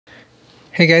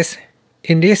Hey guys,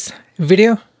 in this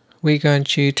video we're going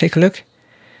to take a look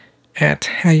at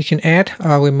how you can add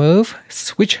or remove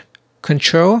switch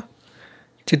control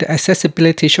to the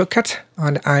accessibility shortcut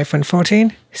on the iPhone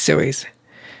 14 series.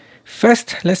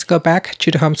 First, let's go back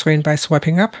to the home screen by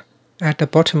swiping up at the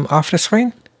bottom of the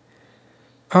screen.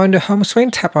 On the home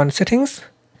screen, tap on Settings,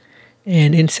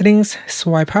 and in Settings,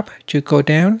 swipe up to go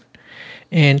down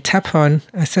and tap on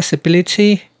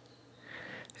Accessibility.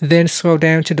 Then scroll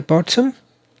down to the bottom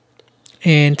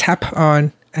and tap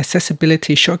on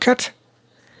Accessibility Shortcut.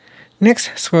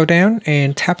 Next, scroll down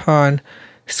and tap on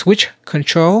Switch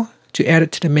Control to add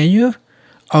it to the menu,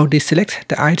 or deselect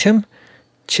the item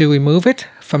to remove it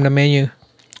from the menu.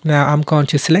 Now I'm going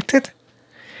to select it,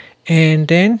 and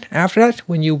then after that,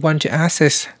 when you want to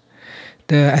access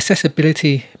the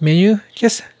accessibility menu,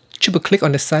 just triple click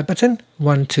on the side button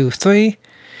 1, 2, 3,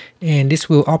 and this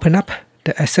will open up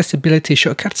the accessibility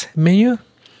shortcuts menu.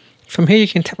 From here you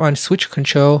can tap on switch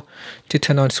control to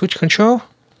turn on switch control,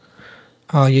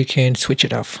 or you can switch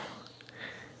it off.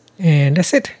 And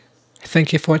that's it.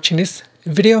 Thank you for watching this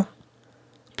video.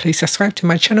 Please subscribe to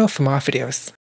my channel for more videos.